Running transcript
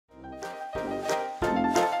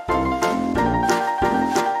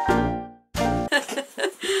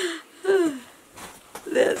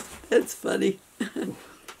funny.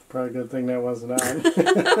 Probably a good thing that wasn't on.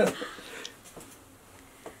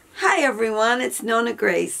 Hi everyone, it's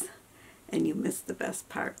NonnaGrace. And you missed the best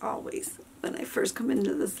part always when I first come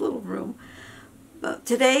into this little room. But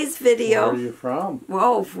today's video... Where are you from?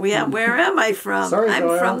 Whoa, yeah, where am I from? Sorry, I'm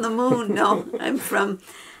Doyle. from the moon. No, I'm from...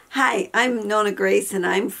 Hi, I'm NonnaGrace and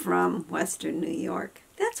I'm from Western New York.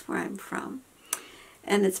 That's where I'm from.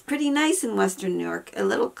 And it's pretty nice in Western New York. A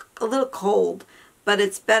little cold, but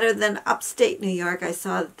it's better than upstate New York. I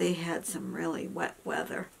saw that they had some really wet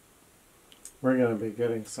weather. We're going to be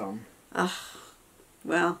getting some.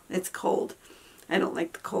 Well, it's cold. I don't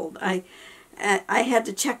like the cold. I had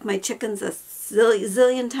to check my chickens a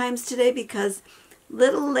zillion times today because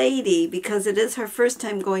little lady, because it is her first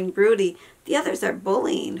time going broody, the others are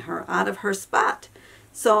bullying her out of her spot.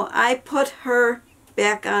 So I put her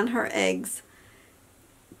back on her eggs.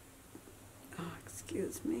 Oh,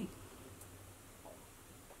 excuse me.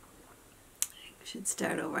 I should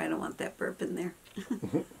start over. I don't want that burp in there.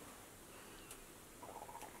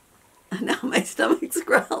 Now my stomach's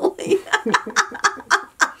growling.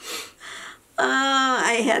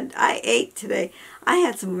 I ate today. I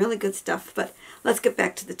had some really good stuff, but let's get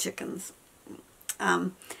back to the chickens.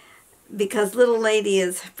 Because little lady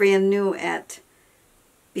is brand new at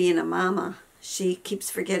being a mama. She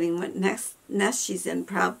keeps forgetting what nest she's in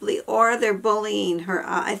probably, or they're bullying her.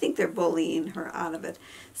 I think they're bullying her out of it.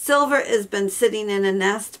 Silver has been sitting in a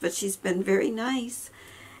nest, but she's been very nice.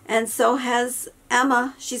 And so has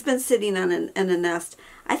Emma. She's been sitting in a nest.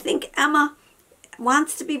 I think Emma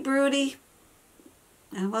wants to be broody.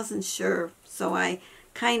 I wasn't sure. So I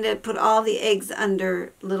kind of put all the eggs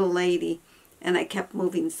under little lady. And I kept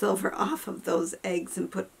moving Silver off of those eggs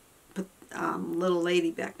and put little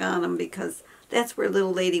lady back on them because that's where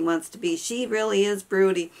little lady wants to be. She really is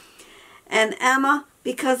broody. And Emma,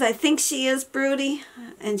 because I think she is broody,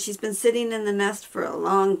 and she's been sitting in the nest for a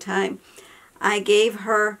long time, I gave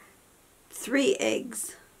her 3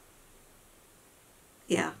 eggs.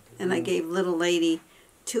 Yeah, and I gave little lady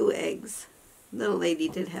 2 eggs. Little lady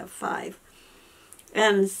did have 5.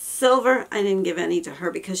 And Silver, I didn't give any to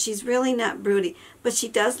her because she's really not broody. But she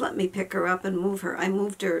does let me pick her up and move her. I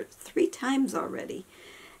moved her 3 times already.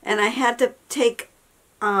 And I had to take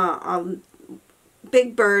a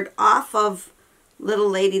big bird off of little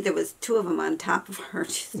lady. There was 2 of them on top of her.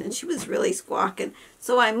 And she was really squawking.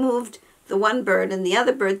 So I moved the one bird, and the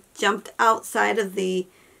other bird jumped outside of the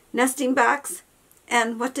nesting box.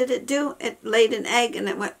 And what did it do? It laid an egg, and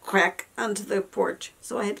it went crack onto the porch.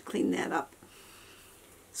 So I had to clean that up.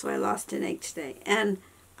 So I lost an egg today. And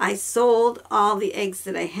I sold all the eggs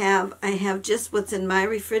that I have. I have just what's in my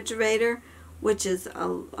refrigerator, which is a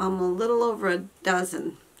little over a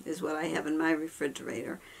dozen is what I have in my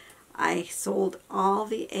refrigerator. I sold all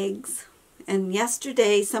the eggs. And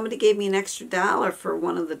yesterday, somebody gave me an extra $1 for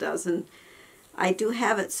one of the dozen. I do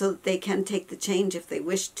have it so that they can take the change if they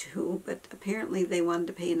wish to, but apparently they wanted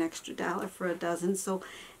to pay an extra $1 for a dozen. So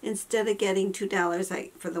instead of getting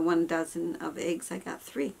 $2 for the 1 dozen of eggs, I got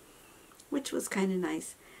 3, which was kind of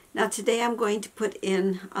nice. Now today I'm going to put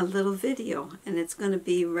in a little video, and it's going to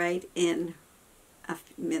be right in a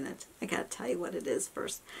minute. I got to tell you what it is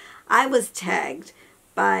first. I was tagged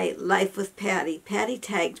by Life with Patti. Patti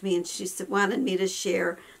tagged me, and she wanted me to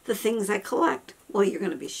share the things I collect. Well, you're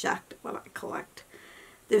going to be shocked at what I collect.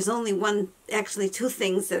 There's only actually 2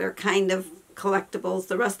 things that are kind of collectibles.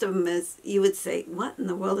 The rest of them is, you would say, what in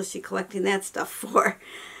the world is she collecting that stuff for?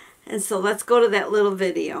 And so let's go to that little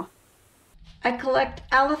video. I collect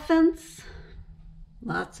elephants.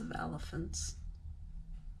 Lots of elephants.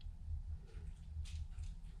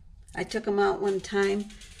 I took them out one time,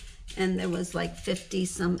 and there was like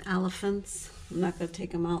 50-some elephants. I'm not going to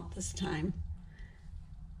take them out this time.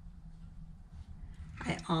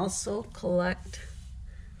 I also collect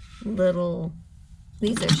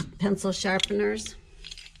these are pencil sharpeners,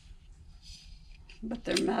 but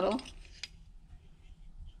they're metal.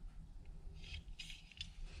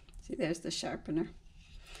 See, there's the sharpener.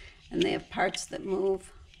 And they have parts that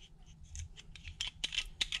move.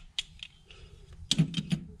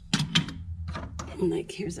 And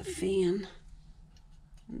like, here's a fan.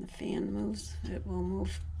 When the fan moves, it will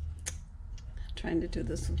move. Trying to do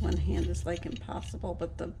this with one hand is like impossible,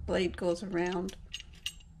 but the blade goes around.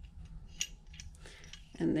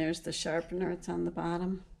 And there's the sharpener, it's on the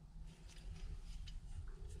bottom.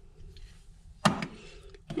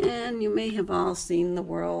 And you may have all seen The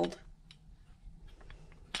World.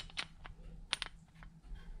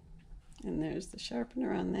 And there's the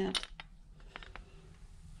sharpener on that.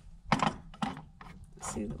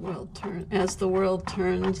 See the world turn as the world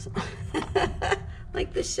turns,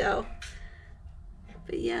 like the show.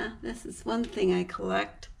 But yeah, this is one thing I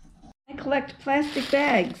collect. I collect plastic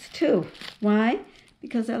bags too. Why?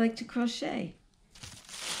 Because I like to crochet.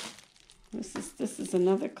 This is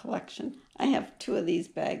another collection. I have 2 of these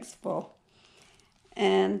bags full.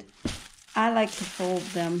 And I like to fold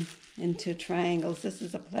them into triangles. This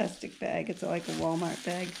is a plastic bag. It's like a Walmart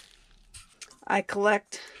bag. I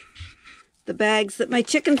collect the bags that my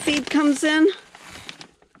chicken feed comes in.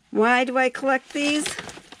 Why do I collect these?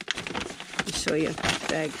 I'll show you the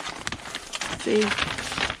bag. See?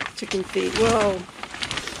 Chicken feed. Whoa.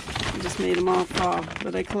 I just made them all fall.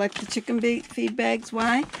 But I collect the chicken feed bags.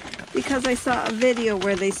 Why? Because I saw a video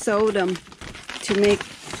where they sewed them to make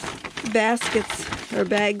baskets or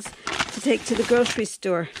bags to take to the grocery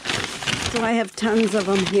store. So I have tons of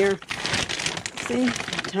them here. See?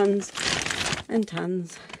 Tons and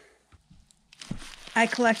tons. I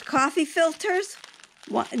collect coffee filters.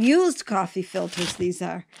 Used coffee filters, these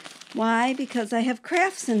are. Why? Because I have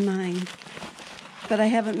crafts in mine. But I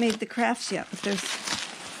haven't made the crafts yet. But there's,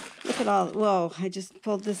 look at all, whoa, I just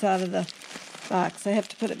pulled this out of the box. I have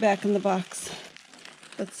to put it back in the box.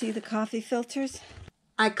 But see the coffee filters?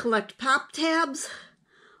 I collect pop tabs.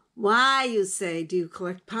 Why, you say, do you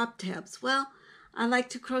collect pop tabs? Well, I like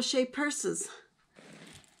to crochet purses.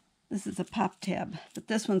 This is a pop tab, but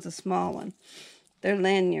this one's a small one. They're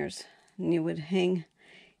lanyards, and you would hang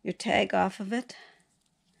your tag off of it.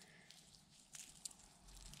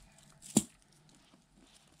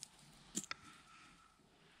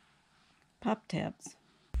 Pop tabs.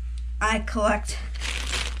 I collect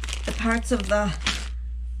the parts of the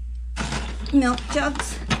milk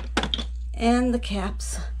jugs and the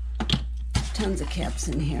caps. Tons of caps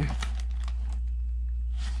in here.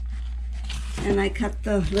 And I cut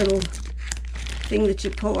the little thing that you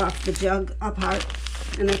pull off the jug apart,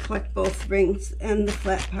 and I collect both rings and the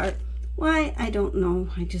flat part. Why? I don't know.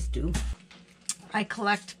 I just do. I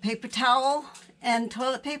collect paper towel and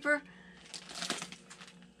toilet paper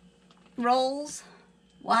rolls.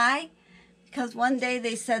 Why? Because one day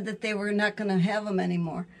they said that they were not going to have them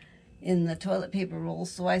anymore in the toilet paper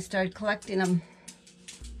rolls, so I started collecting them.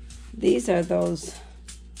 These are those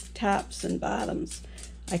tops and bottoms.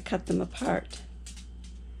 I cut them apart,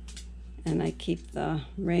 and I keep the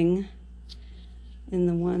ring in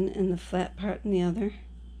the one and the flat part in the other.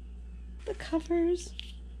 The covers.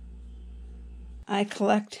 I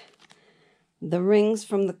collect the rings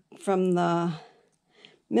from the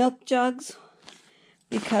milk jugs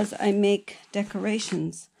because I make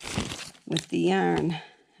decorations with the yarn.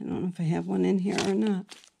 I don't know if I have one in here or not.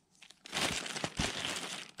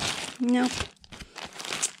 Nope.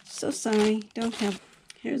 So sorry, don't have.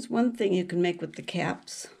 Here's one thing you can make with the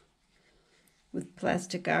caps, with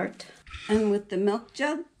plastic art. And with the milk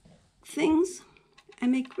jug things, I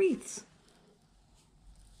make wreaths.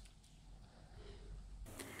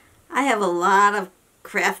 I have a lot of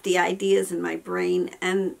crafty ideas in my brain,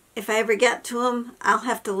 and if I ever get to them, I'll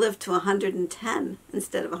have to live to 110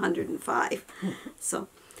 instead of 105. So,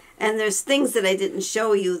 and there's things that I didn't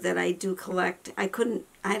show you that I do collect. I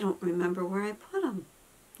don't remember where I put them.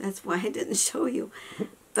 That's why I didn't show you.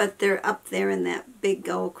 But they're up there in that big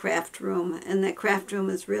old craft room, and that craft room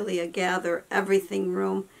is really a gather everything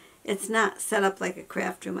room. It's not set up like a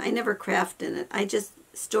craft room. I never craft in it. I just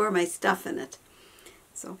store my stuff in it.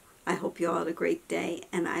 So I hope you all had a great day,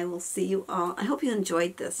 and I will see you all. I hope you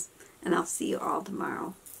enjoyed this, and I'll see you all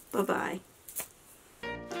tomorrow. Bye-bye.